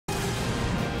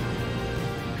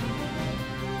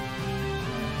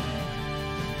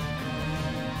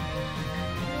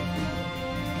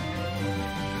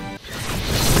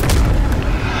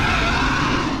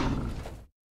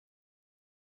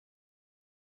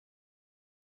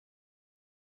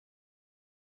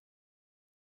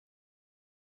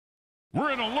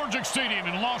We're at Allergic Stadium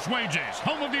in Las Vegas,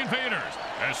 home of the Invaders,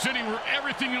 a city where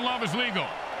everything you love is legal.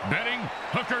 Betting,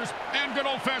 hookers, and good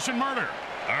old-fashioned murder.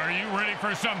 Are you ready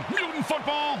for some mutant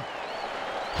football?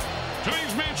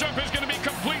 Today's matchup is going to be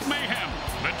complete mayhem.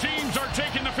 The teams are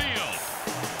taking the field.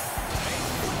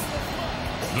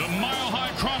 The Mile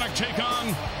High Chronic take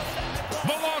on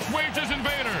the Las Vegas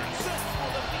Invaders.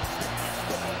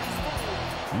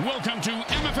 Welcome to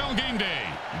MFL Game Day.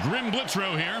 Grim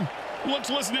Blitzrow here.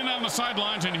 Let's listen in on the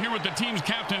sidelines and hear what the team's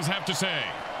captains have to say.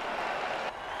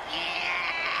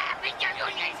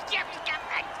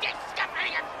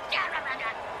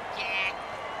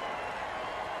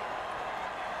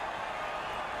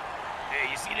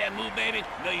 Hey, you see that move, baby?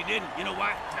 No, you didn't. You know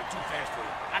why? I'm too fast for you.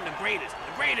 I'm the greatest,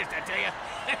 I tell you.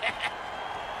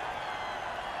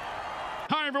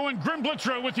 Hi, everyone. Grim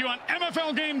Blitzrow with you on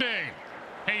MFL Game Day.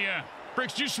 Hey,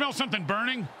 Bricks, do you smell something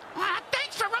burning?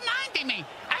 Thanks for reminding me.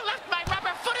 I left my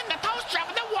rubber foot in the toaster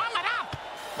oven to warm it up.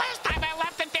 Last time I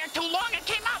left it there too long, it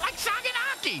came out like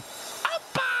Saganaki.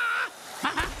 Oppa!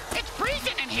 It's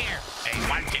freezing in here. Hey,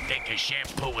 why don't you take a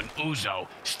shampoo and ouzo,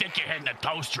 stick your head in the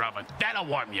toaster oven. That'll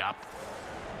warm you up.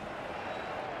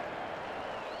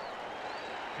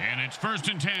 And it's 1st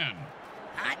and 10.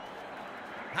 Hot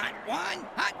one,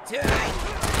 hot two.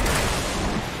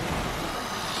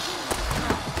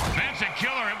 That's a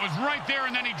killer. It was right there,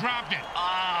 and then he dropped it.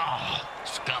 Oh,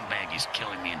 scumbag is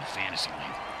killing me in the fantasy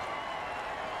league.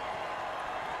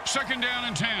 2nd down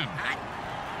and 10.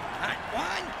 Hot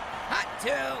one, hot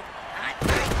two, hot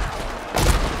three.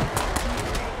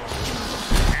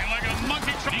 And like a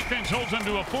monkey, defense holds them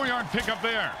to a 4-yard pickup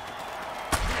there.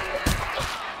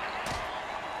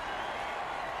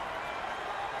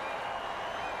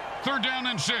 Third down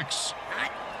and 6.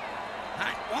 Hot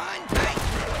one, hot.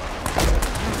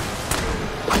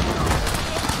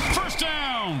 First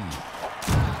down.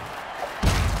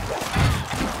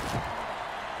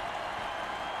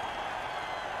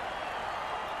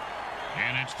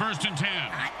 And it's 1st and 10.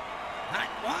 Hot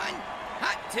one,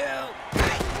 hot two,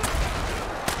 hot.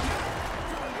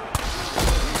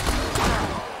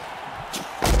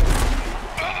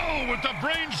 Oh, with the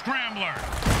brain scrambler.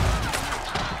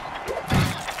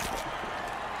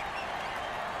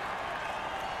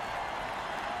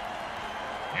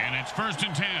 And it's 1st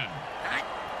and 10.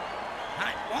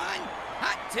 Hot one,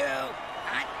 hot two,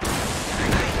 hot.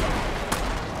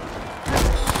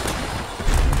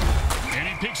 And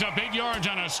he picks up 8 yards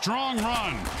on a strong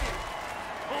run.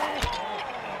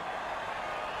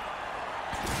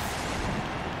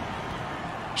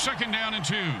 Second down and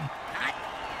 2. Hot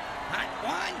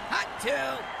one, hot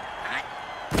two, hot.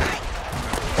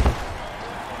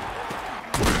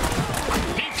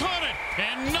 He caught it,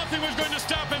 and nothing was going to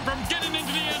stop him from getting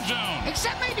into the end zone.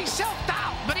 Except maybe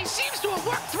self-doubt, but he seems to have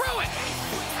worked through it.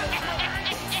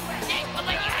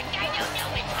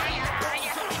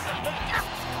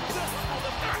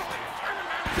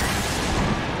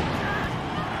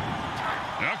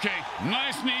 Okay,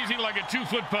 nice and easy like a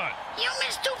 2-foot putt. You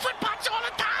miss 2-foot putts all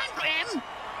the time, Grim.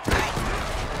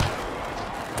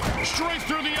 Straight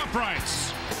through the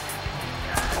uprights.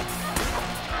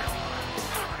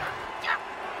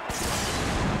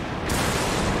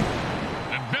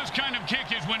 The best kind of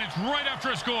kick is when it's right after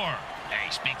a score.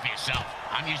 Hey, speak for yourself.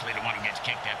 I'm usually the one who gets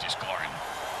kicked after scoring.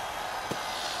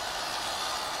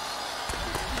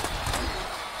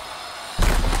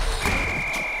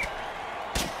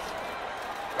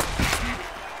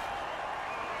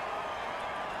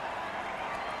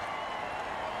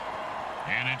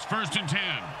 And it's 1st and 10.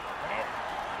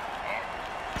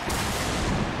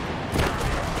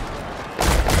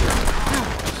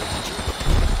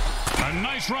 A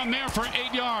nice run there for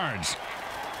 8 yards.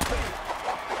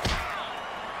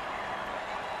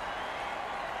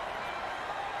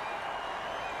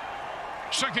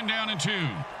 Second down and 2. I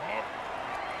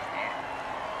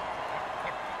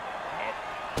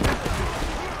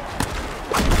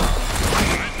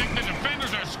think the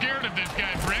defenders are scared of this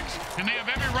guy, Bricks, and they have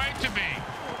every right to be.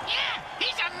 Yeah,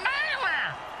 he's a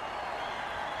murderer.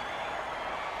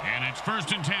 And it's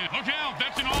 1st and 10. Look out,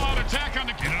 that's an all-out attack on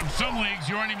the... In some leagues,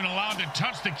 you aren't even allowed to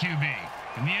touch the QB.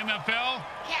 In the MFL,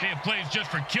 they have plays just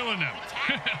for killing them.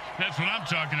 That's what I'm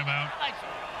talking about.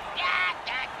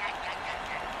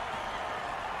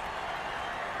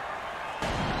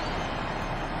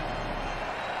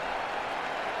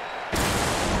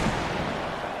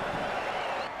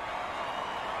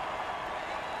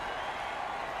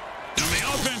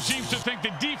 Offense seems to think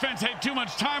the defense had too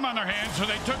much time on their hands, so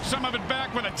they took some of it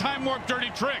back with a time warp dirty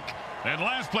trick. That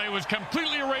last play was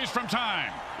completely erased from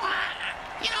time.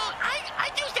 You know,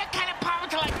 I'd use that kind of power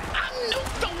to, like,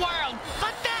 unnuke the world.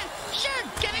 But, sure,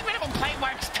 getting rid of a play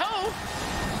works, too.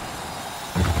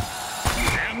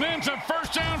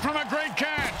 touchdown from a great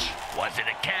catch. Was it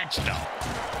a catch, though?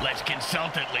 Let's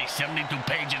consult at least 72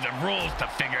 pages of rules to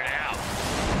figure it out.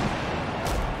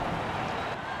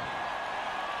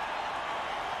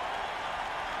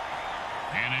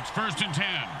 And it's 1st and 10.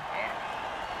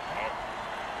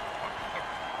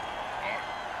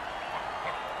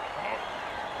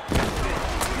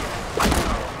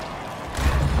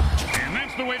 And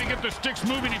that's the way to get the sticks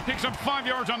moving. He picks up 5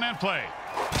 yards on that play.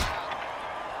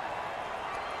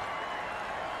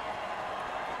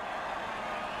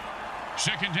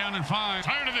 Second down and 5.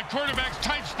 Tired of the quarterback's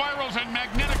tight spirals and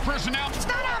magnetic personnel. It's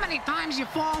not how many times you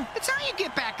fall. It's how you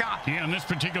get back up. Yeah, in this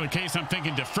particular case, I'm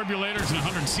thinking defibrillators and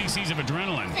 100 cc's of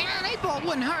adrenaline. Yeah, they both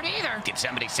wouldn't hurt either. Did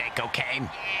somebody say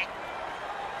cocaine?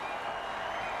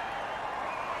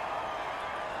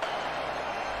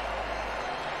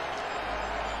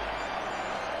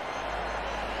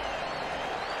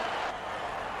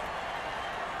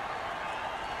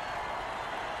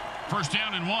 First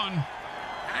down and 1.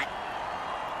 Hot.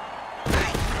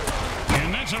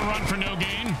 And that's a run for no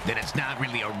gain. Then it's not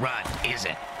really a run, is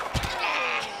it?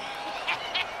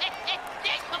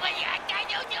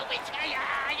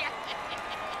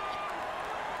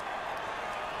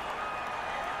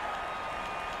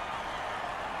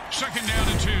 Second down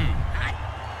and 2. Hot.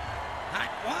 Hot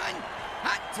 1.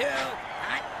 Hot 2.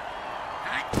 Hot.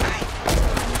 Hot. Hot.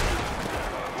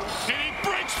 And he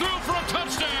breaks through for a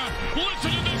touchdown.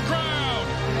 Listen to this crowd.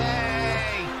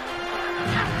 Hey.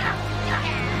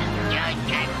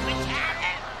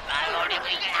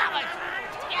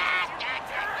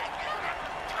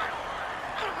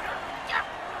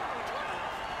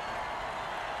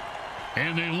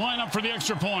 And they line up for the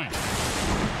extra point. The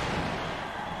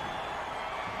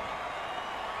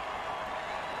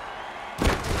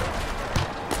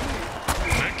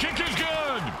kick is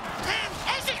good.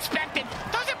 As expected,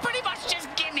 those are pretty much just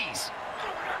gimmies.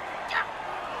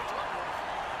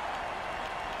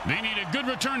 They need a good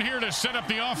return here to set up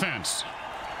the offense.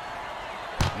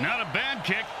 Not a bad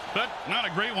kick, but not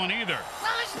a great one either.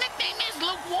 Well, his nickname is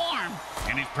Lukewarm.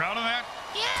 And he's proud of that?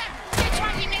 Yeah, that's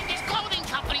why he named his clothing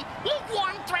company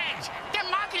Lukewarm Threads. Their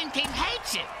marketing team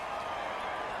hates it.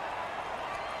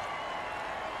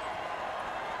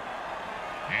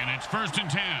 And it's 1st and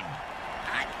 10.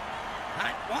 Hot.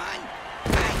 Hot 1.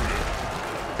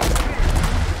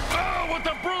 Oh, with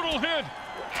a brutal hit.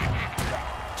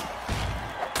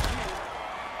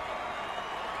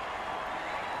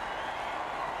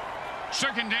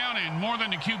 Second down and more than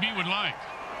the QB would like.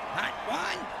 Hot 1.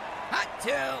 Hot 2.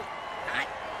 Hot.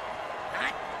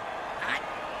 Hot. Hot. Hot.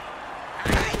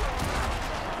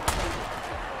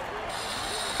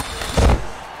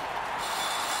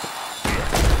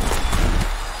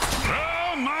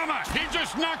 Oh, mama! He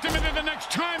just knocked him into the next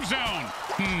time zone.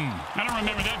 I don't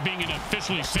remember that being an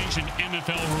officially sanctioned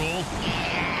MFL rule.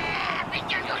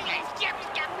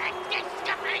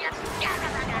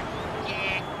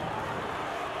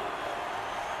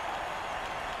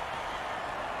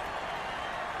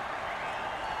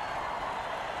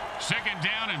 Second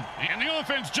down, and the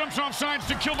offense jumps off sides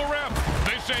to kill the rep.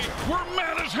 They say, we're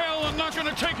mad as hell and not going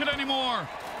to take it anymore.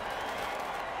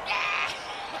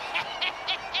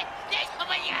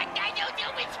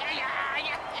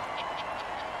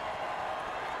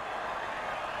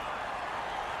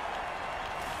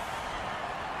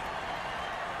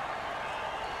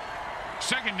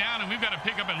 Second down, and we've got to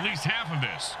pick up at least half of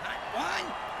this. Hot 1.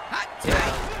 Hot 2.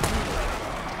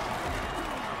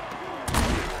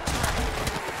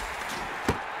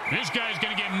 This guy's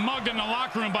going to get mugged in the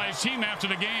locker room by his team after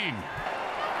the game.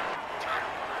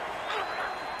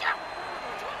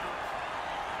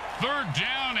 Third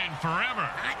down and forever.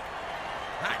 Hot.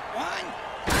 Hot 1.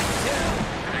 Hot 2.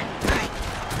 Hot.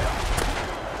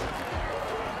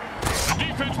 The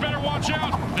defense better watch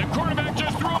out. The quarterback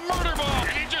just threw a murder ball,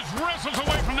 and he just wrestles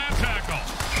away from that tackle.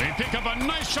 They pick up a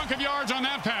nice chunk of yards on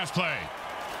that pass play.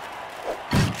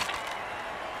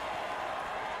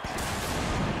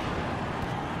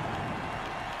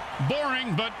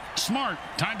 Boring, but smart.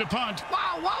 Time to punt.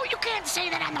 Whoa, you can't say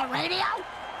that on the radio.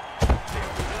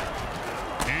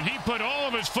 And he put all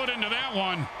of his foot into that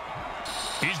one.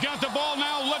 He's got the ball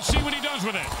now. Let's see what he does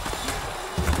with it.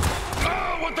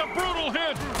 Oh, what a brutal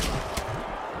hit.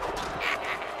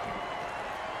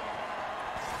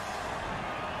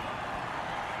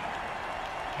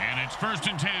 And it's 1st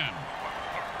and 10.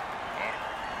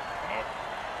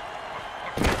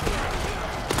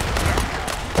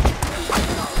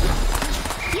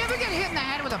 You ever get hit in the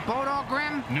head with a boat all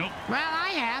grim? Nope. Well, I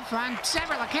have on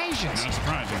several occasions. Not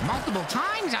surprising. Multiple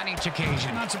times on each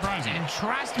occasion. Not surprising. And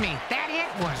trust me, that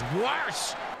hit was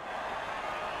worse.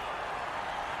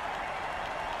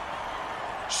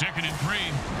 Second and 3.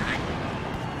 Hot.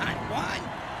 Hot 1.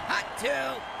 Hot 2.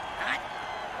 Hot.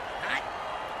 Hot.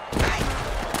 Hot.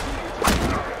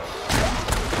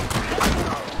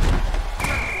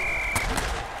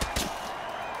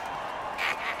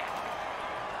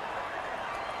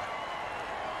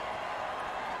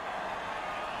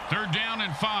 Third down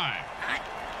and 5. Hot.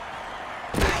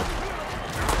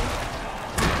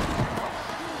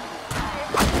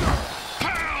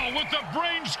 Pow! With the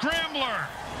brain scrambler.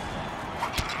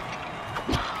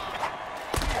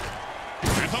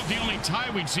 I thought the only tie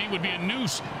we'd see would be a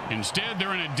noose. Instead,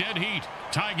 they're in a dead heat.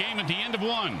 Tie game at the end of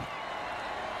 1.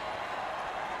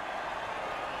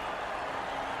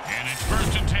 And it's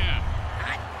first and 10.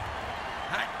 Hot.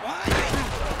 Hot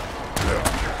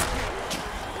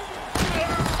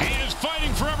 1. He is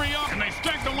fighting for every yard. And they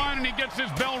stack the line, and he gets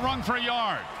his bell rung for a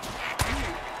yard.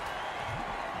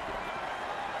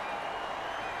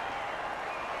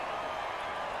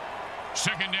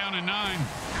 Second down and 9.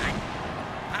 Hot.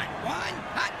 Hot 1.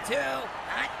 Hot 2.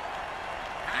 Hot.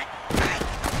 Hot. Hot.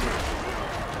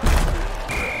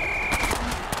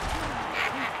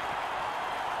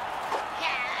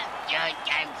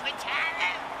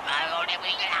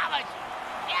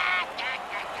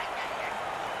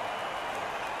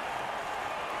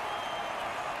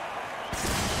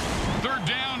 Third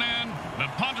down, and the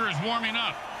punter is warming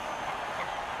up.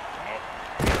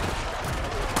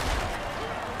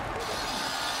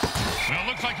 Well, it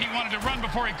looks like he wanted to run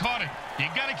before he caught it. You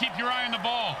got to keep your eye on the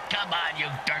ball. Come on, you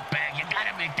dirtbag. You got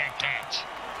to make that catch.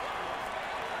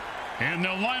 And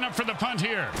they'll line up for the punt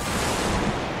here.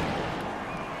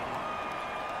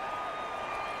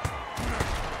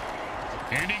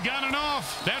 And he got it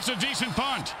off. That's a decent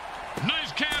punt.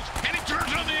 Nice catch, and he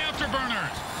turns on the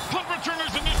afterburners. Punt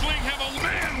returners in this league have a...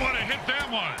 Man, what a hit that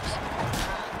was.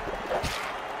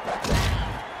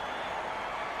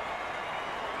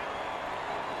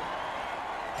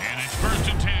 And it's first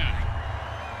and 10.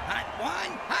 Hot 1.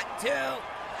 Hot 2.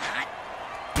 Hot.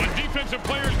 When defensive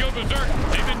players go berserk,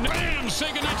 they've been... Bam!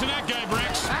 Say goodnight to that guy,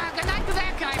 Bricks. Good night to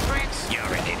that guy, Bricks.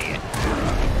 You're an idiot.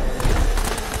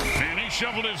 And he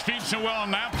shoveled his feet so well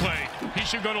on that play. He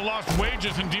should go to lost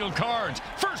wages and deal cards.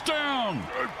 First down!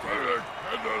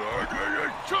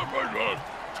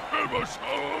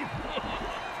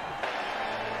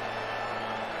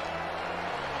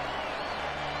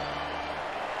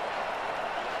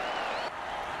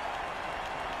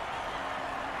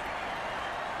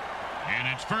 And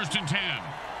it's first and 10.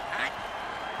 Hot.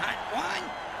 Hot 1.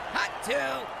 Hot 2.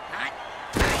 Hot.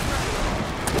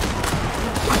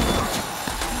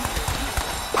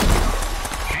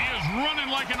 He is running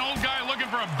like an old guy looking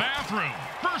for a bathroom.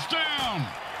 First down.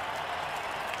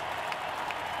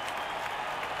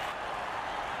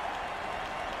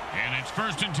 And it's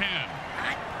first and 10.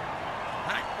 Hot.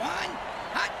 Hot 1.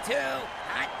 Hot 2.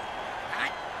 Hot.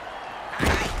 Hot.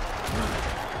 Hot.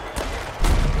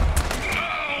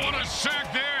 Oh, what a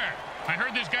sack there. I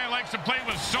heard this guy likes to play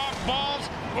with soft balls.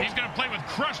 He's going to play with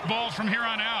crushed balls from here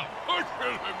on out.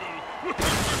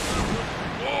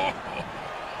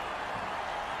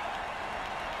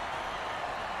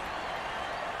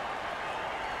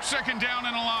 Second down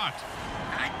and a lot.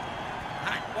 Hot.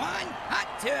 Hot 1. Hot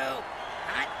 2.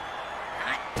 Hot.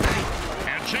 Hot.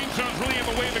 And chainsaws really have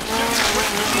a way of extending the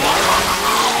range.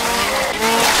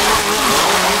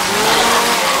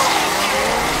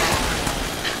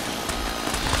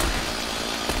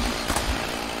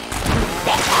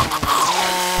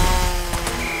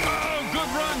 Oh, good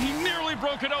run. He nearly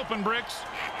broke it open, Bricks.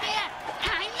 Yeah,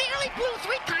 I nearly blew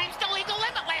 3 times the legal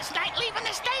limit last night leaving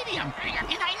the stadium.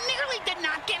 And I nearly did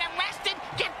not get arrested,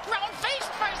 get thrown face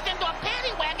first into a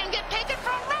paddy wagon, get taken for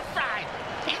a rough ride.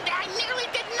 And I nearly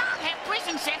did not have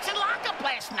prison sex in lockup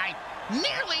last night.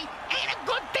 Nearly ain't a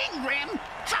good thing, Grim.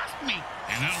 Trust me.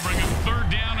 And that'll bring him third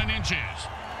down and inches.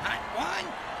 Hot 1.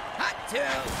 Hot 2.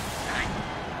 Hot.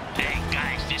 Hey,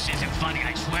 guys, this isn't funny.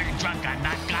 I swear to drunk, I'm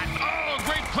not God. Oh,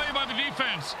 great play by the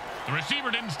defense. The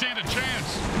receiver didn't stand a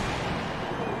chance.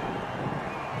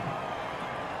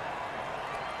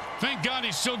 Thank God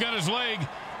he's still got his leg.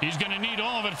 He's going to need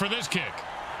all of it for this kick.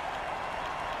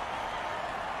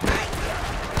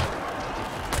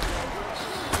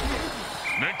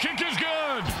 The kick is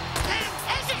good.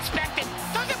 As expected,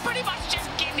 those are pretty much just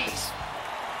gimmies.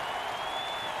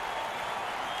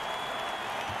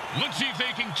 Let's see if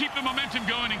they can keep the momentum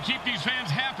going and keep these fans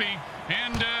happy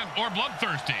and or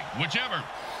bloodthirsty, whichever.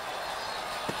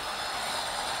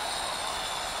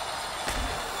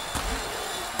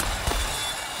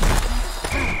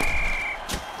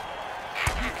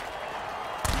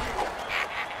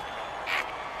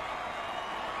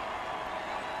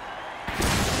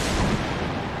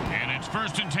 And it's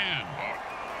first and 10.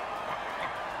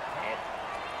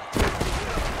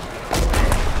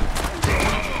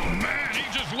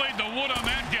 foot on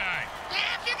that guy.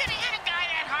 Yeah, if you're gonna hit a guy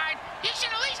that hard, you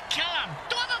should at least kill him.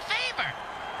 Do him a favor.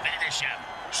 Finish him.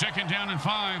 2nd down and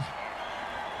 5.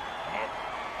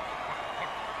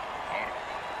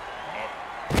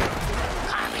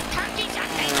 Turkeys are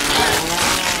taking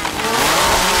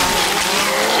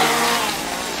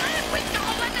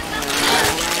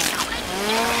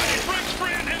Brooks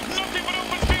Brand has nothing but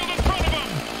open field in front of him.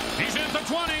 He's at the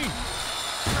 20.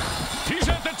 He's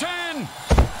at the 10.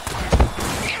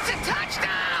 It's a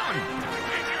touchdown!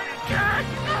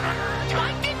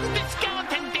 Why didn't the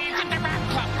skeleton dance at the rap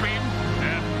club, Grim?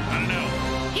 I don't know.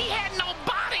 He had no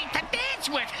body to dance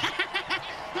with.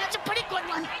 That's a pretty good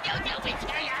one.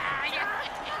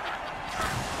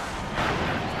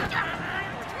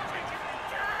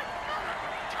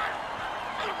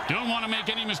 Don't want to make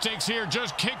any mistakes here.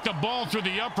 Just kick the ball through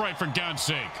the upright, for God's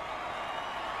sake.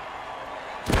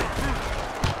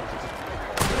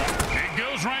 It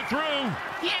goes right through.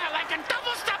 Yeah, like a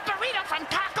double-stuffed burrito from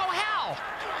Taco Hell.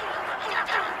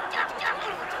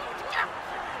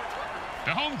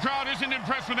 The home crowd isn't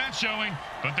impressed with that showing,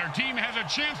 but their team has a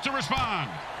chance to respond.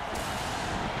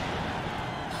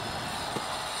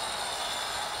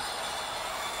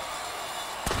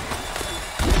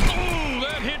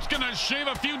 That hit's going to shave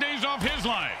a few days off his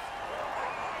life.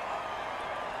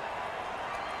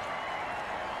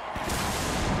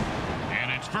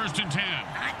 And it's 1st and 10.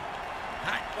 Hot.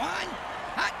 Hot 1.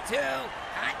 Hot 2.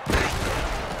 Hot.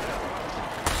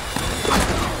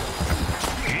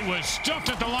 He was stuffed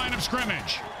at the line of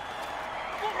scrimmage.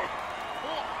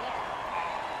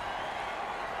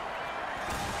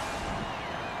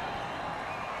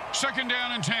 Second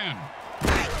down and 10.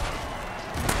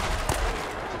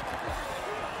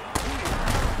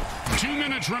 2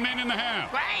 minutes remain in the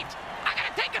half. Wait, I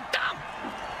gotta take a dump.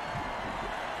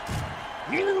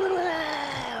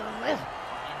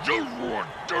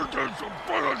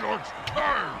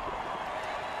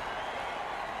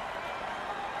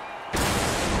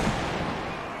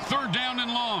 Third down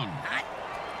and long. Hot.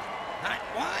 Hot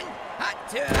 1. Hot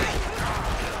 2.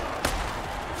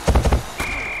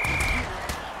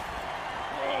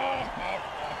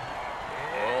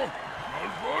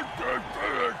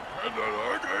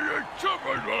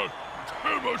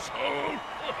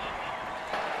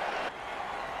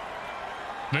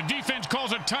 The defense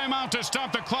calls a timeout to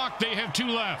stop the clock. They have 2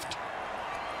 left.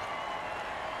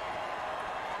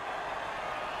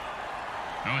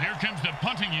 Well, here comes the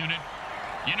punting unit.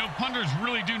 You know, punters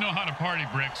really do know how to party,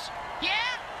 Bricks. Yeah?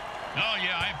 Oh,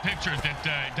 yeah, I have pictures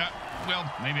that, well,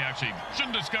 maybe actually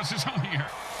shouldn't discuss this on here.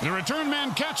 The return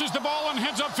man catches the ball and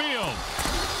heads upfield.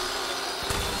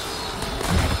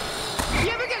 You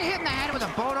ever get hit in the head with a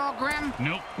boat, Grim?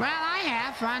 Nope. Well, I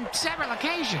have on several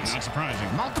occasions. Not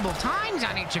surprising. Multiple times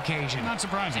on each occasion. Not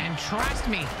surprising. And trust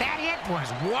me, that hit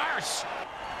was worse.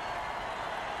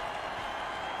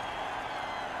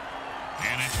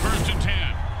 And it's 1st and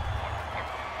 10.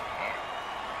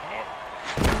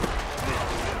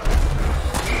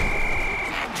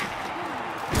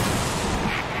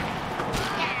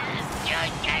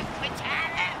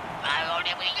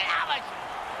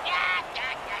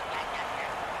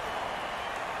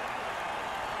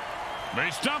 They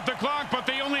stop the clock, but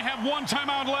they only have 1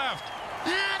 timeout left.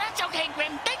 That's okay,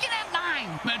 Grim. They can have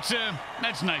 9.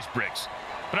 That's nice, Bricks.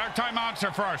 But our timeouts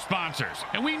are for our sponsors,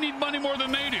 and we need money more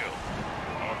than they do.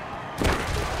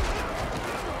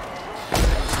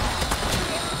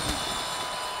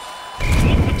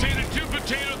 1 potato, 2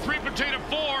 potato, 3 potato,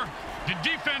 4. The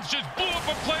defense just blew up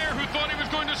a player who thought he was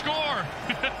going to score.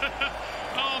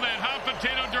 Oh, that hot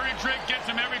potato dirty trick gets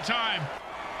him every time.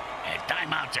 Hey,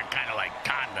 timeouts are kind of like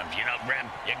condoms, you know, Grim?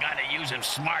 You gotta use them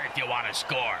smart if you want to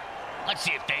score. Let's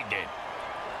see if they did.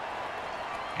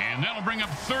 And that'll bring up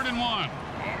 3rd and 1.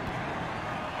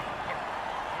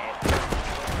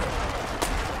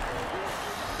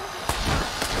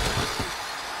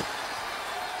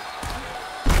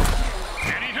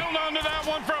 And he held on to that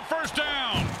one for a 1st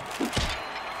down.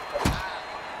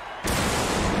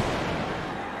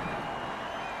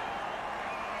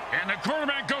 And the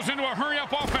quarterback goes into a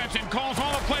hurry-up offense and calls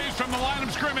all the plays from the line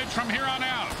of scrimmage from here on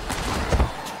out.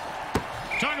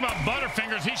 Talk about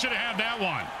Butterfingers, he should have had that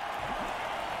one.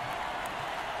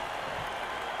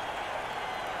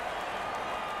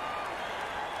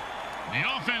 The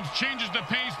offense changes the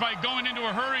pace by going into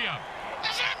a hurry-up.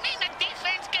 Does that mean the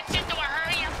defense gets into a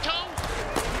hurry-up, too?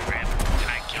 Grim, can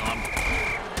I kill him?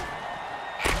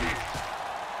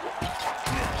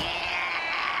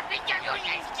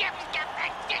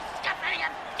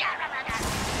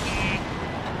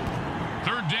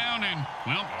 Third down and,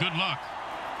 well, good luck.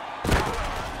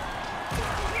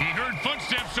 He heard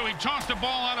footsteps, so he tossed the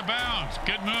ball out of bounds.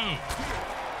 Good move.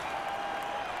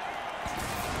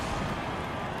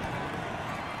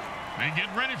 They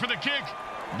get ready for the kick.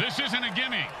 This isn't a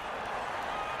gimme.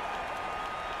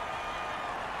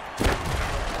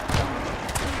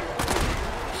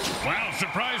 Wow,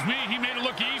 surprised me. He made it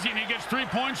look easy, and he gets 3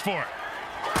 points for it.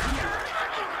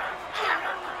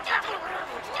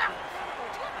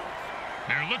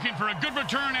 They're looking for a good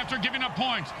return after giving up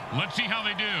points. Let's see how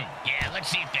they do. Yeah, let's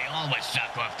see if they always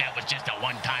suck or if that was just a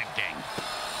one-time thing.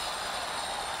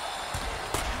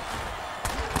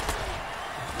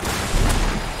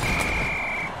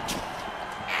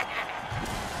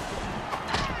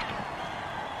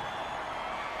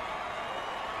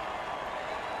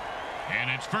 And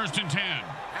it's 1st and 10.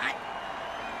 Hot.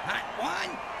 Hot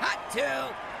 1. Hot 2.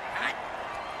 Hot.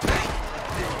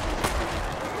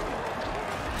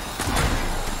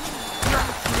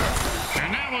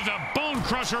 And that was a bone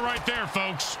crusher right there,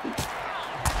 folks.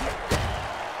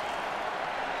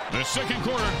 The second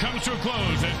quarter comes to a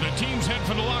close as the teams head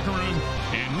for the locker room,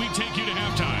 and we take you to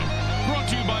halftime. Brought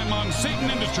to you by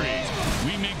Monsatan Industries.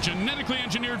 We make genetically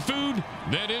engineered food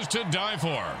that is to die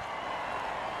for.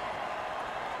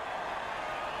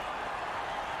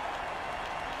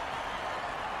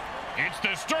 It's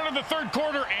the start of the third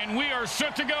quarter, and we are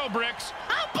set to go, Bricks.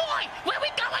 Oh, boy. Where we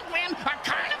going, Grim? A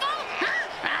carnival?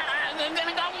 Huh? They're going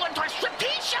to go into a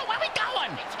striptease show. Where we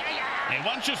going? Hey,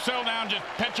 why don't you settle down? Just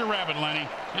pet your rabbit, Lenny.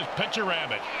 Just pet your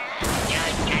rabbit.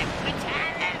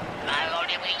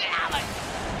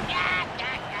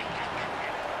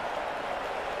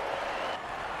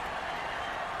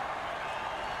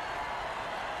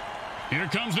 Here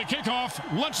comes the kickoff.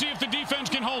 Let's see if the defense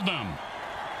can hold them.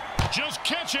 Just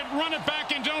catch it, run it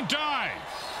back, and don't die.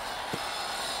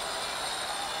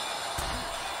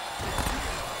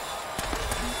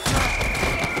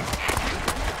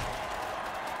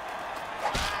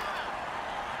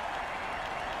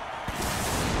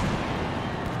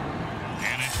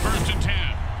 And it's 1st and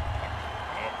 10.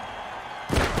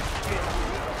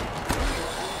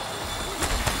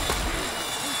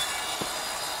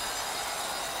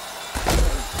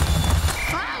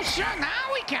 Oh, sure, now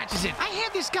he catches it. I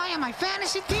had this guy on my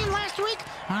fantasy team last week.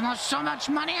 I lost so much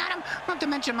money on him, not to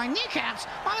mention my kneecaps.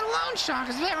 My loan shark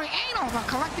is very anal about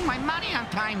collecting my money on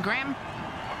time, Grim.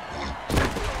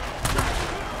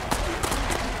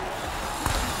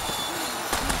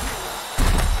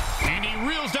 And he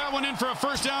reels that one in for a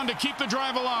first down to keep the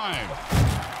drive alive.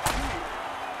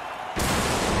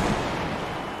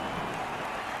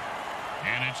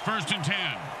 And it's 1st and 10.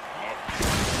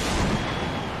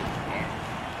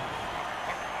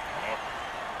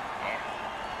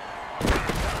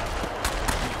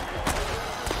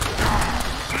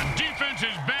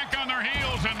 Is back on their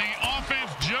heels, and the offense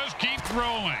just keeps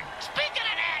rolling. Speaking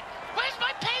of that, where's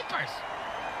my papers?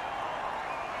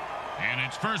 And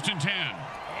it's 1st and 10.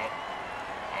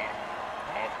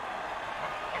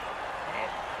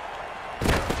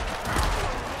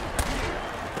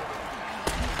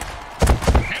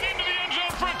 And into the end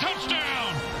zone for a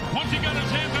touchdown. Once he got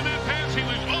his hands on that pass, he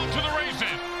was off to the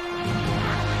races.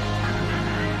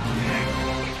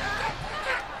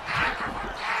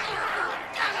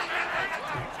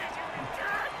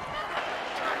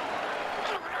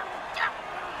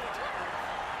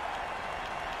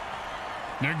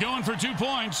 They're going for 2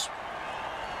 points.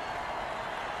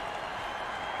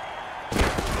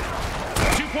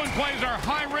 2-point plays are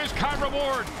high risk, high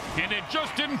reward, and it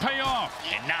just didn't pay off.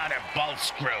 And now they're both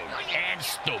screwed and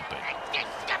stupid.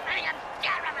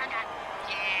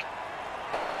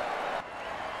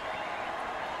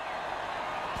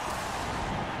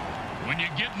 When you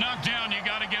get knocked down, you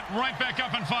got to get right back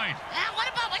up and fight. What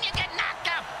about when you get knocked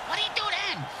up? What do you do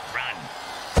then? Run.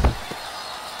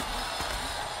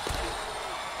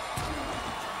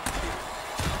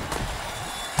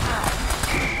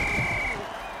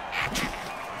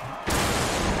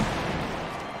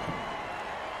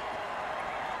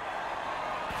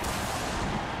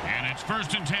 And it's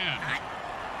 1st and 10. Hot.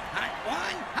 Hot 1.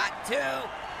 Hot 2.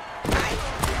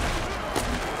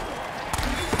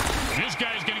 This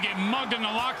guy's going to get mugged in the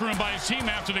locker room by his team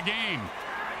after the game.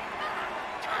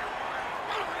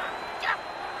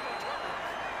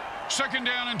 2nd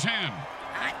down and 10.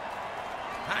 Hot.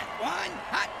 Hot 1.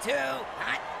 Hot 2.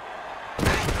 Hot.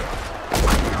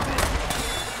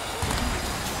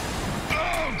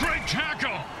 Oh, great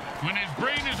tackle. When his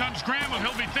brain is unscrambled,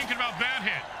 he'll be thinking about that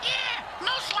hit. Yeah,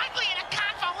 most likely in a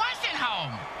convalescent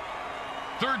home.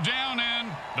 3rd down,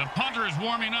 and the punter is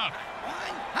warming up.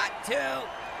 Hot 1. Hot 2.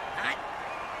 Hot.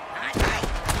 Hot.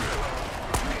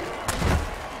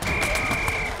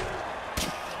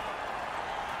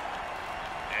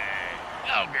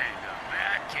 Okay,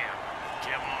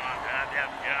 Kim on.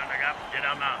 Get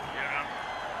on now.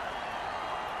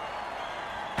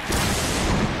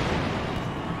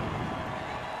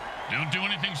 Don't do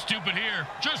anything stupid here.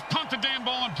 Just punt the damn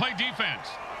ball and play defense.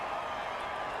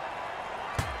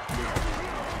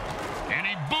 And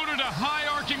he booted a high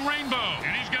arcing rainbow.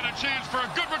 And he's got a chance for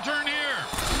a good return here.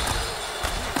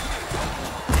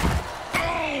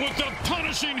 Oh, with a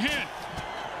punishing hit.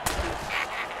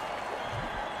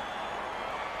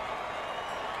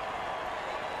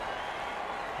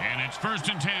 And it's 1st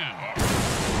and 10.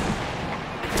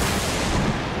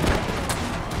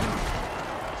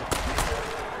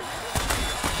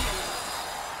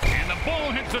 And the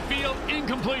ball hits the field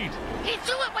incomplete. He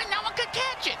threw it when no one could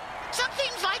catch it. Some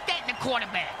teams like that in the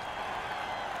quarterback.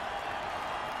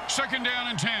 2nd down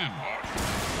and 10.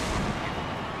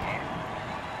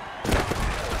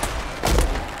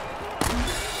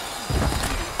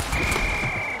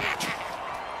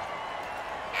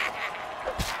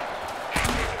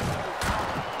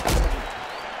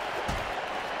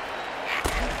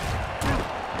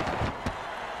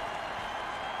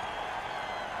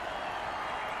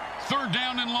 Third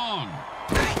down and long.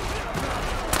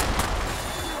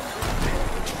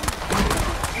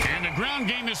 And the ground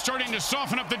game is starting to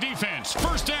soften up the defense.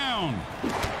 1st down.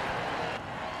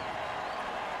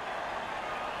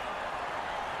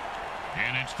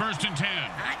 And it's 1st and 10.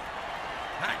 Hot.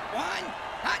 Hot 1.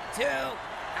 Hot 2.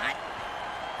 Hot.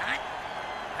 Hot.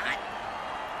 Hot.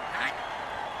 Hot.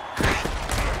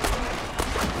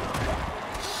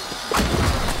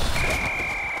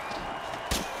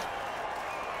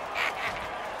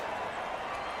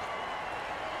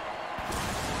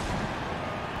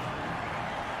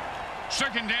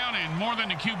 Second down and more than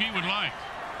the QB would like.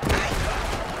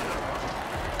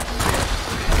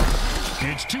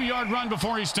 It's 2-yard run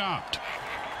before he stopped.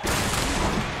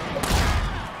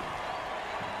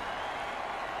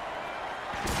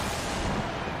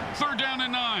 Third down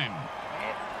and 9.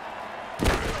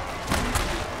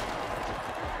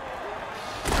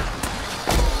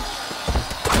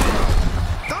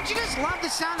 Don't you just love the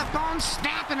sound of bones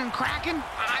snapping and cracking?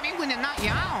 I mean, when they're not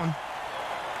your own.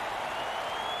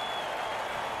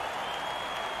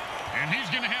 And he's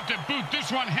going to have to boot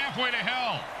this one halfway to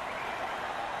hell.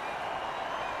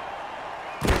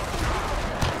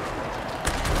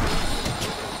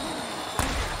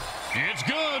 It's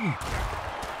good.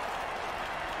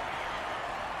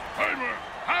 Hey, man,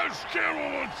 how's Carol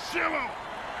and Simon?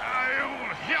 I am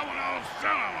heaven on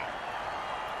Simon.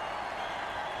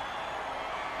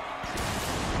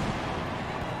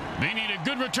 They need a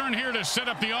good return here to set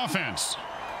up the offense.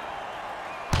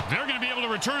 They're going to be able to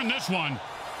return this one.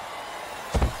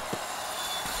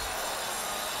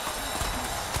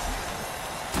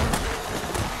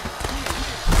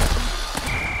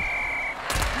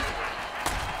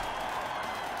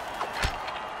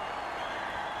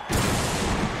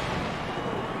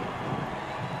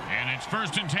 And it's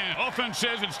 1st and 10. Offense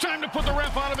says it's time to put the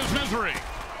ref out of his misery.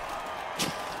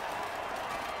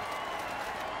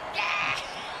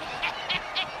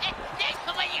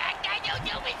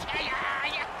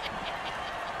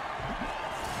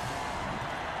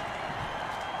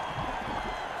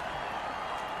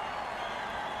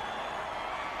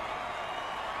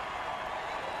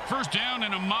 First down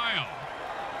and a mile.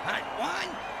 Hot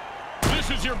 1. This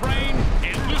is your brain,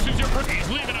 and this is your brain. He's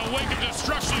leaving a wake of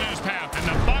destruction in his path, and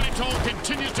the body toll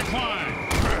continues to climb.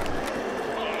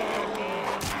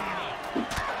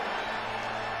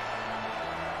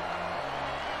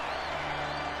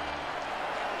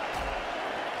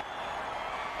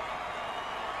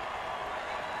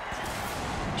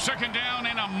 Second down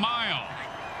and a mile.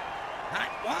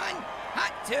 Hot 1.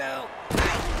 Hot 2.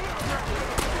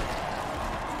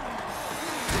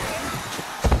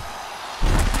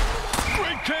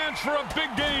 Great chance for a big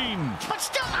gain. But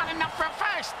still not enough for a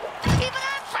first. Even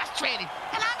I'm frustrated,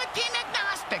 and I'm a team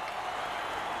agnostic.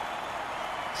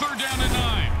 Third down and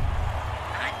 9.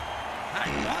 Hot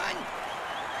 1.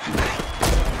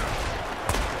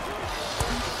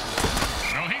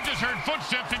 Well, he just heard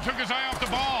footsteps and took his eye off the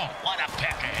ball. What a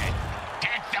peckerhead.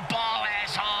 Get the ball,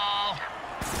 asshole.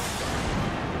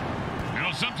 You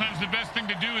know, sometimes the best thing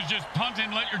to do is just punt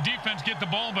and let your defense get the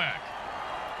ball back.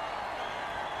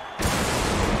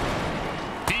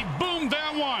 He boomed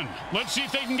that one. Let's see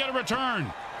if they can get a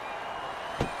return.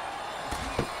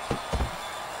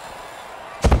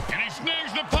 And he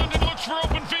snags the punt and looks for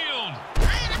open field.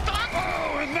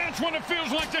 Oh, and that's what it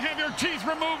feels like to have your teeth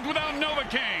removed without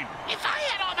Novocaine. If I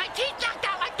had all my teeth knocked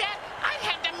out like that, I'd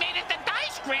have them made into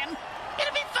dice grim.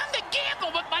 It'd be fun to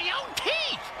gamble with my own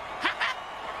teeth.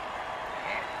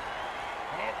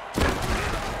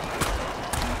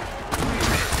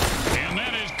 And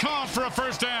that is caught for a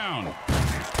first down.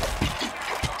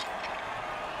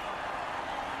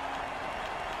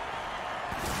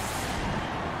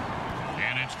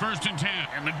 And it's first and 10.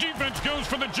 And the defense goes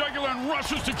for the jugular and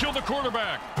rushes to kill the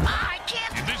quarterback. I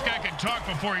can't. If this guy could talk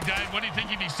before he died, what do you think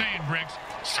he'd be saying, Bricks?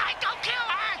 Psycho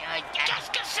killer!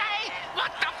 Just to say,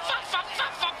 what the fuck?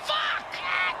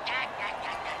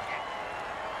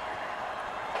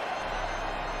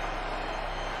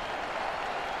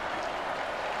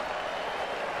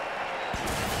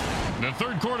 The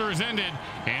third quarter has ended,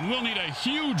 and we'll need a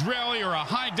huge rally or a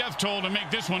high death toll to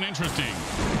make this one interesting.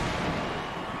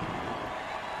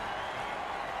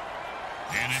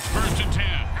 And it's first and 10.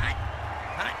 Hot,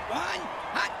 hot one,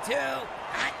 hot two,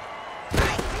 hot,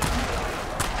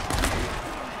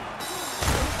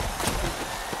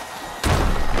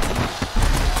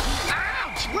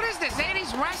 Ouch! What is this,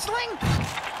 80s wrestling?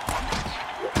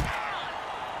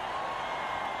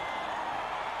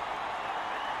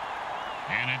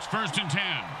 And it's first and 10.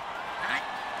 hot,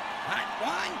 hot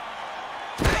one,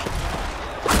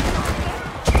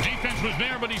 Defense was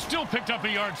there, but he still picked up a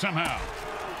yard somehow.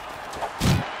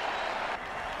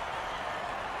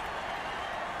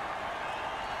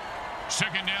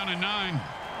 Second down and 9.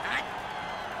 hot,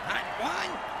 hot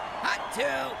one, hot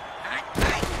two, hot,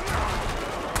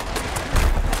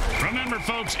 Remember,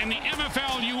 folks, in the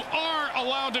MFL, you are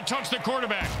allowed to touch the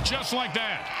quarterback, just like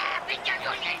that.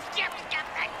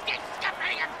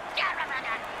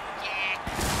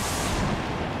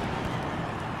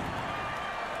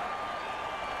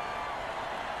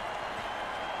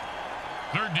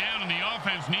 Third down, and the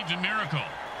offense needs a miracle.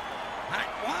 hot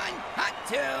one, hot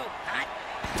two, hot,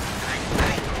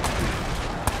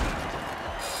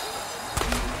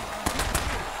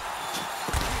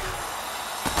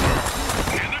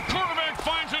 And the quarterback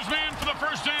finds his man for the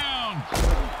first down.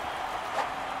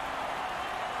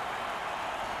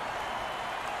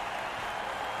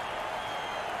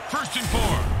 First and 4.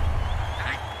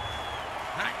 hot,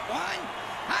 hot one,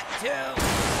 hot two,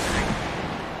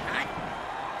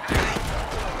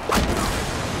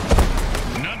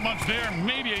 Not much there,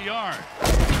 maybe a yard.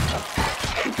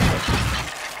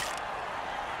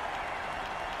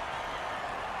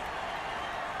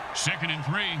 Second and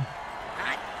 3.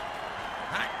 hot,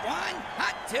 hot one,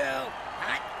 hot two,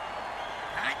 hot,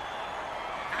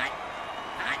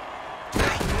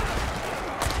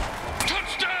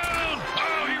 Touchdown!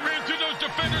 Oh, he ran through those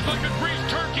defenders like a greased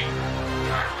turkey.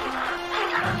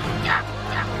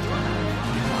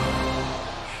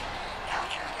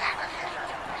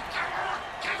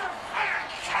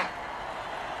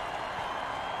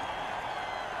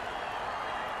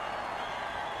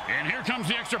 And here comes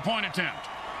the extra point attempt.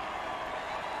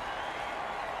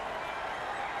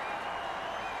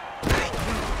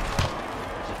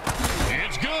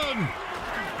 It's good.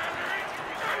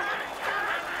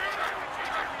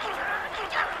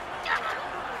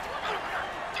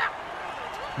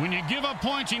 When you give up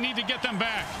points, you need to get them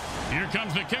back. Here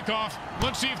comes the kickoff.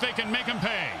 Let's see if they can make them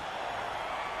pay.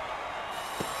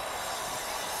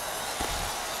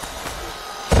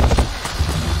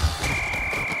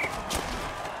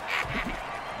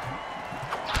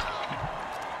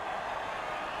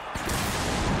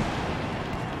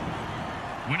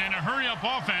 When in a hurry-up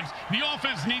offense, the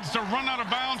offense needs to run out of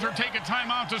bounds or take a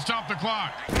timeout to stop the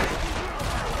clock.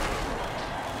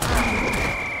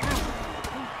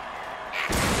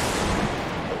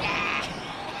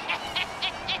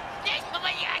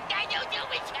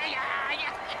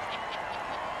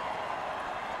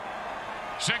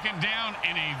 Second down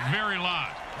and a very lot.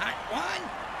 hot one,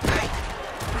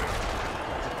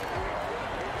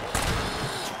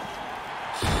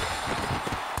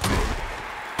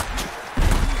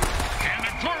 And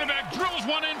the quarterback drills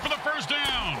one in for the first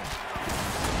down.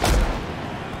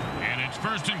 And it's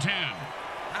first and 10.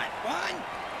 hot one,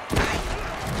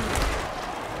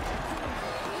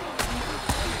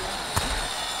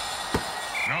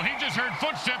 No, he just heard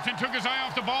footsteps and took his eye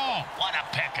off the ball. What a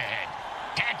pick ahead.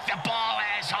 Catch the ball,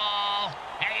 asshole.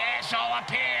 Hey, asshole, up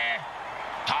here.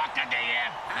 Talking to you.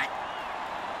 hot,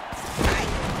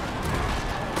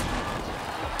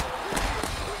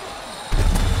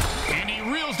 And he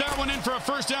reels that one in for a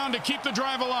first down to keep the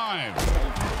drive alive.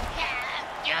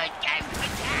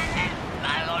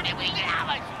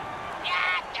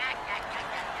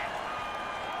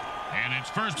 And it's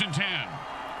first and 10.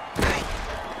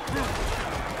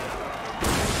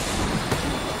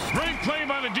 Great play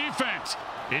by the defense.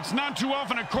 It's not too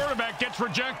often a quarterback gets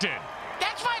rejected.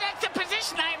 That's why that's the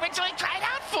position I originally tried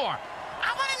out for. I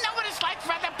want to know what it's like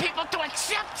for other people to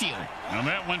accept you. Now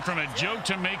that went from a joke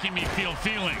to making me feel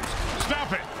feelings.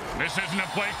 Stop it. This isn't a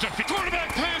place to feel. Quarterback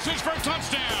passes for a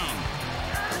touchdown.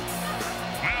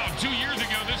 Well, 2 years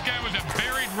ago, this guy was a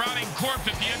buried, rotting corpse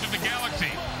at the edge of the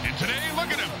galaxy. And today, look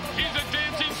at him. He's a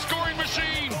dancing scoring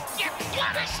machine. Yeah,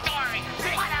 what a story.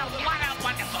 What a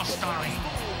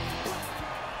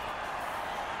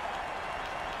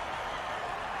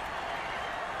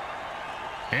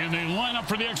And they line up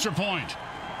for the extra point.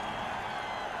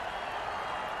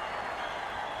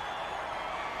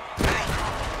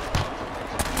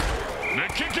 The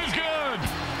kick is good.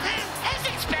 As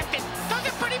expected, those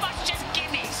are pretty much just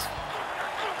gimmies.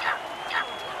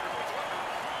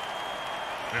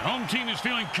 The home team is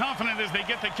feeling confident as they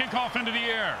get the kickoff into the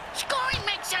air. Scoring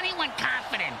makes anyone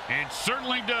confident. It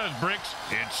certainly does, Bricks.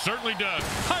 It certainly does.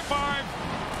 High five.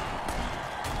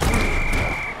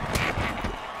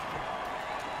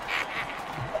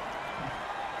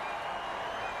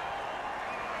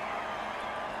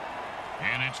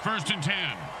 And it's 1st and 10.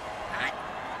 Hot.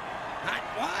 Hot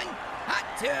 1. Hot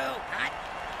 2. Hot.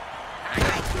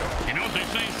 You know what they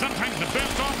say? Sometimes the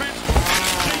best offense.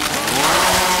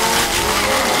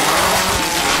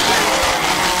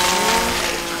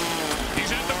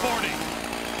 He's at the 40.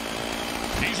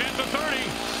 He's at the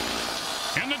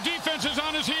 30. And the defense is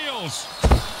on his heels.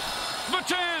 The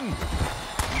 10.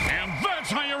 And that's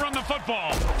how you run the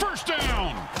football. 1st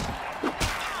down.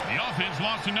 The offense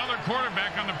lost another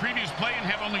quarterback on the previous play and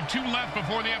have only 2 left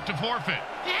before they have to forfeit.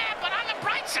 Yeah, but on the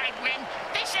bright side, Grim,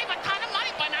 they save a ton of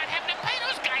money by not having to pay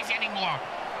those guys anymore.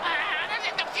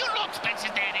 The funeral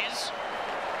expenses, that is.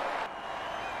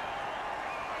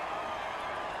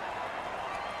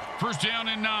 1st down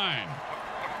and 9.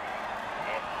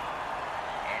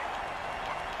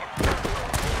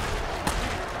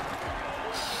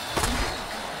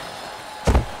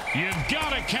 You've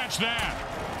got to catch that.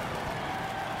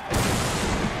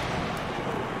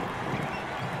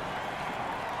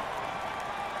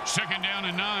 Second down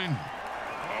and 9.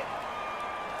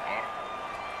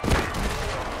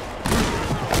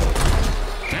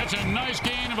 That's a nice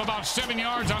gain of about 7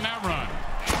 yards on that run.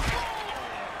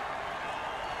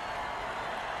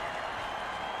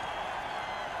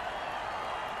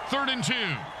 Third and 2.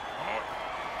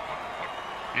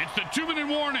 It's the 2-minute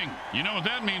warning. You know what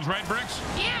that means, right, Bricks?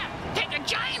 Yeah, take a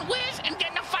giant whiz and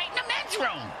get in a fight in the men's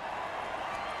room.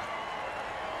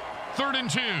 3rd and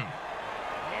 2.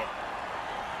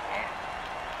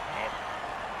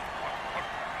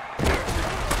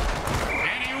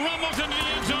 And he rumbles into the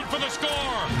end zone for the score.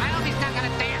 I hope he's not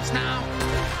going to dance now.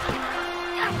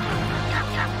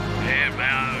 Yeah,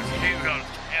 man, he's going to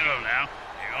settle now.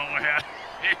 You know,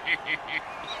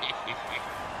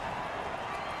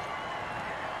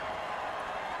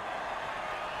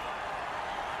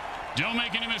 Don't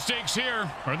make any mistakes here,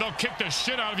 or they'll kick the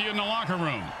shit out of you in the locker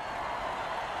room.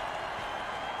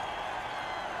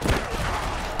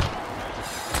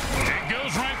 It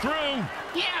goes right through.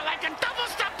 Yeah, like a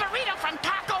double-stuffed burrito from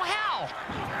Taco Hell.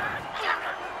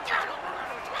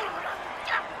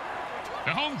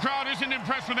 The home crowd isn't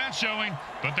impressed with that showing,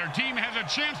 but their team has a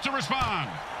chance to respond.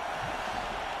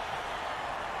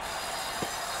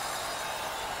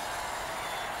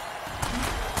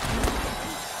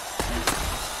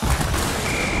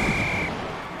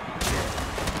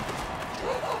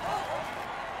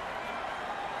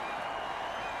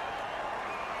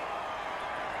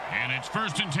 And it's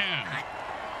 1st and 10.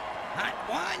 Hot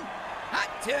 1. Hot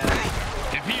 2.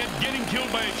 If he had getting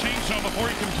killed by a chainsaw before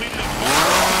he completed it.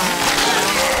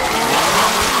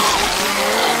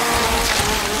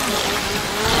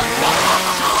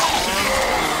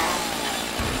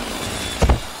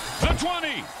 The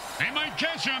 20. They might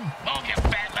catch him. Move, you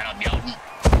fat little mutant.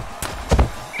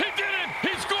 He did it.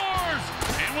 He scores.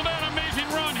 And with that amazing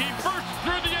run, he bursts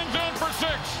through the end zone for 6.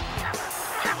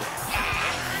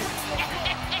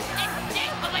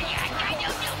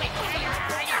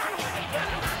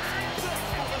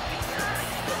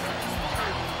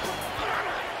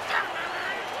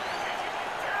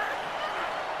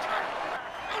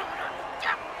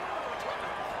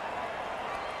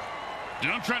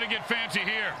 Don't try to get fancy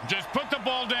here. Just put the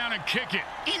ball down and kick it.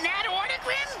 In that order,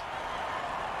 Grim?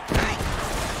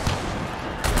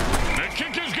 The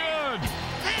kick is good.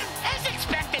 As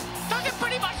expected, those are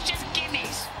pretty much just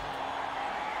gimmies.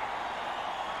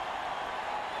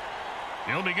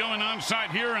 He'll be going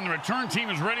onside here, and the return team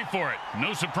is ready for it.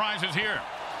 No surprises here.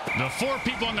 The 4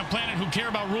 people on the planet who care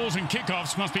about rules and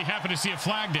kickoffs must be happy to see a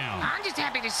flag down. I'm just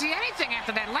happy to see anything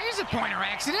after that laser pointer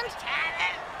accident.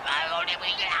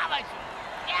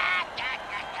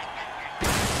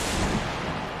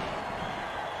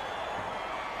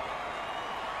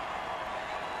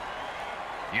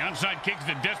 The onside kick is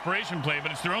a desperation play, but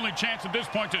it's their only chance at this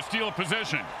point to steal a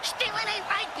possession. Stealing ain't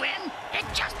right, Grim. It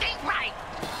just ain't right.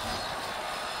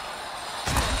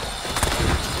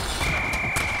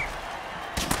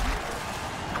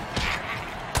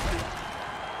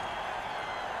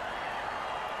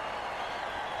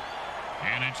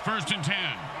 And it's 1st and 10.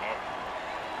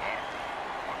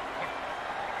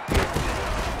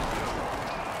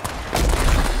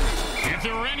 If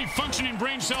there were any functioning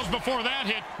brain cells before that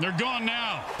hit, they're gone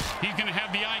now. He's going to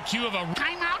have the IQ of a...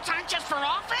 Timeouts aren't just for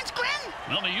offense, Grim?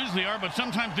 Well, they usually are, but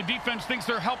sometimes the defense thinks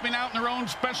they're helping out in their own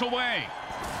special way.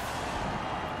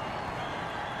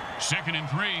 2nd and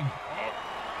 3.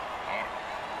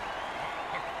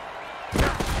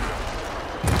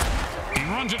 He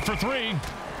runs it for 3.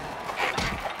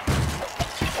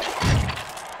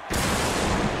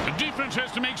 The defense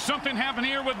has to make something happen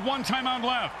here with 1 timeout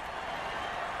left.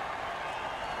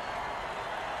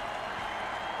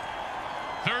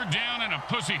 3rd down and a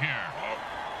pussy here.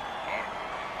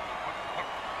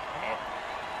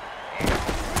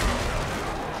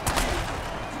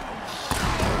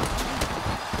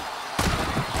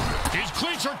 His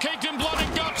cleats are caked in blood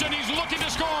and guts, and he's looking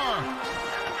to score.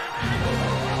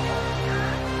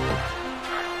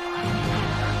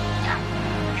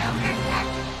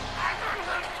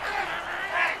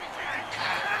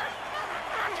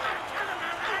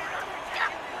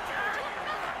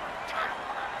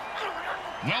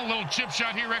 Well, little chip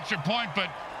shot here, extra point, but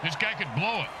this guy could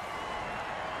blow it.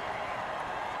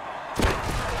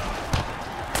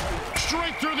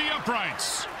 Straight through the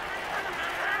uprights.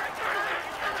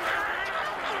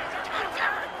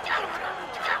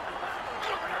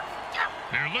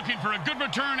 They're looking for a good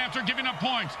return after giving up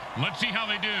points. Let's see how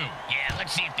they do. Yeah,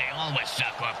 let's see if they always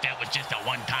suck or if that was just a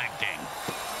one-time thing.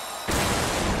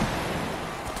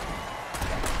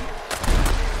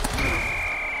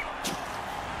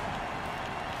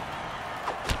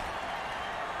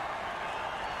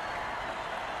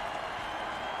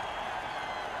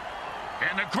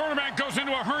 And the quarterback goes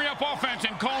into a hurry-up offense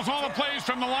and calls all the plays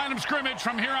from the line of scrimmage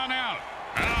from here on out.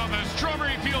 Oh, the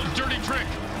Strawberry Fields dirty trick.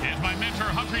 As my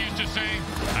mentor Hunter used to say,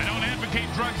 I don't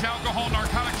advocate drugs, alcohol,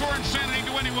 narcotics, or insanity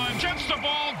to anyone. Catch the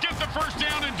ball, get the first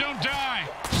down, and don't die.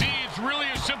 See, it's really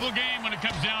a simple game when it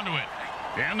comes down to it.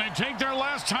 And they take their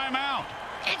last time out.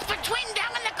 It's between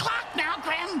them and the clock now,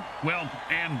 Grim. Well,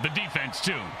 and the defense,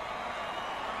 too.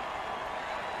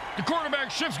 The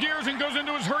quarterback shifts gears and goes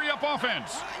into his hurry-up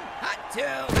offense. 1, 2,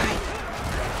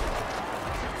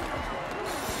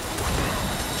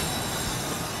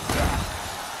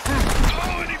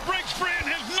 Oh, and he breaks free and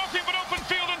has nothing but open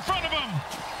field in front of him.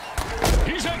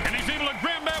 He's up, and he's able to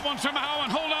grab that one somehow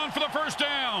and hold on for the first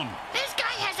down. This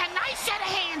guy has a nice set of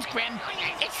hands, Grim.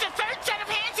 It's the 3rd set of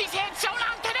hands he's had sewn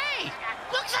on today.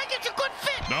 Looks like it's a good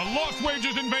fit. The Lost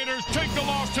Wages Invaders take the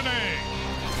loss today.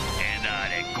 And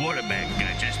that quarterback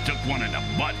just took one in the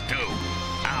butt, too.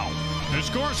 Ow. The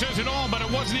score says it all, but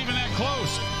it wasn't even that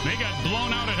close. They got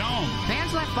blown out at home.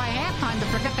 Fans left by halftime to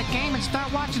forget the game and start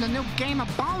watching the new Game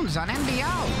of Bones on NBO.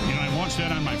 You know, I watched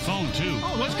that on my phone, too.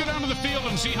 Oh, let's go down to the field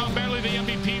and see how badly the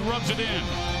MVP rubs it in.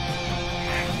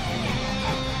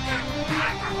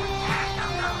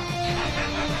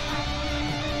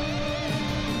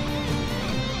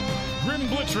 Grim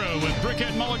Blitzrow with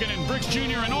Brickhead Mulligan and Bricks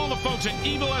Jr. and all the folks at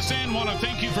Evil SN want to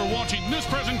thank you for watching this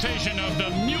presentation of the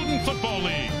Mutant Football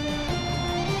League.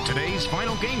 Today's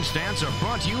final game stats are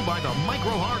brought to you by the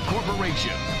Micro Heart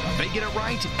Corporation. They get it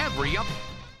right every up.